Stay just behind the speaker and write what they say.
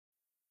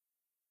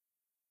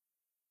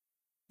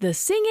The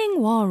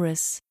Singing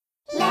Walrus.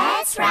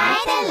 Let's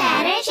write the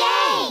letter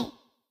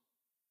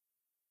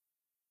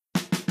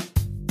J.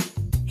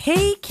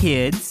 Hey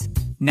kids,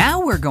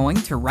 now we're going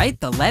to write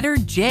the letter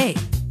J,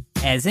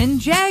 as in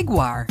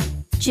jaguar.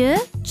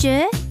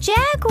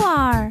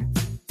 Jaguar.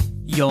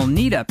 You'll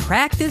need a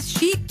practice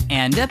sheet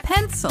and a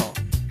pencil.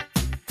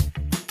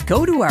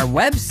 Go to our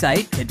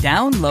website to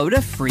download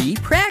a free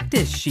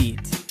practice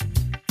sheet.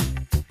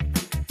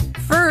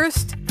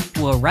 First,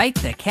 we'll write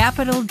the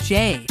capital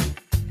J.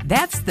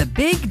 That's the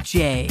big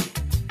J.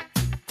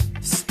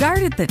 Start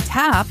at the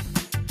top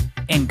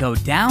and go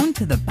down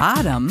to the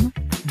bottom,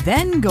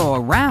 then go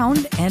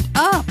around and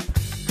up.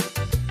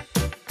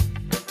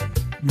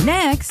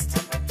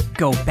 Next,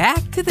 go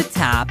back to the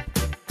top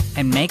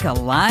and make a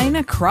line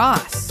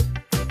across.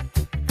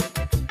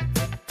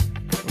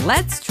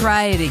 Let's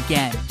try it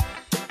again.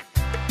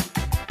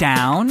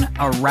 Down,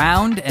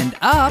 around, and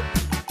up.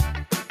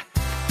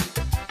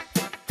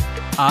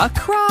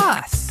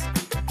 Across.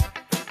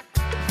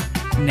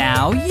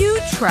 Now you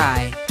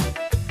try.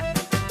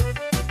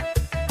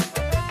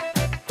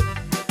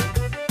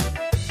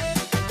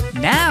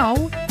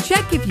 Now,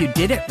 check if you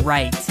did it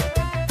right.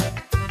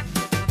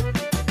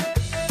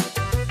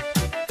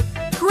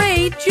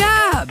 Great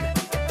job!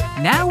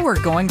 Now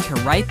we're going to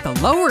write the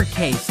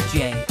lowercase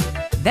j.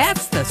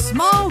 That's the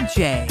small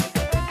j.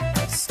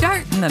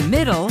 Start in the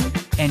middle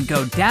and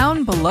go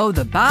down below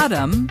the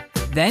bottom,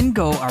 then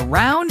go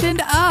around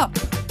and up.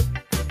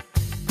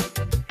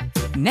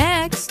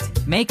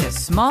 Next, make a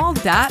small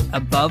dot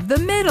above the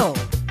middle.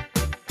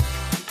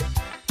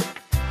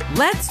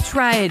 Let's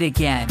try it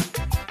again.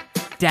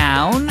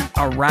 Down,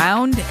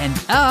 around,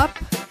 and up.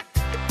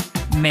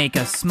 Make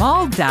a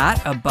small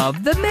dot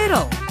above the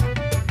middle.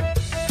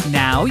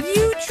 Now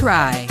you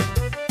try.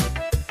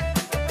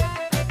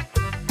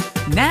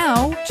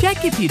 Now,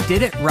 check if you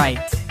did it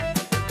right.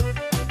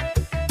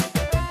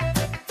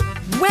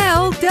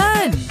 Well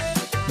done!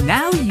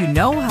 Now you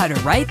know how to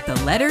write the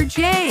letter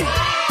J.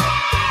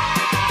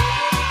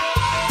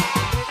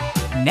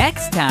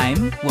 Next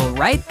time, we'll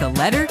write the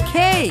letter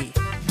K.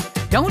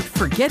 Don't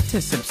forget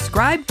to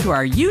subscribe to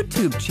our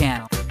YouTube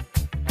channel.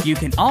 You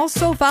can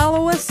also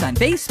follow us on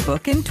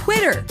Facebook and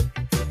Twitter.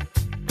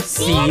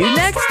 See you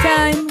next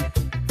time!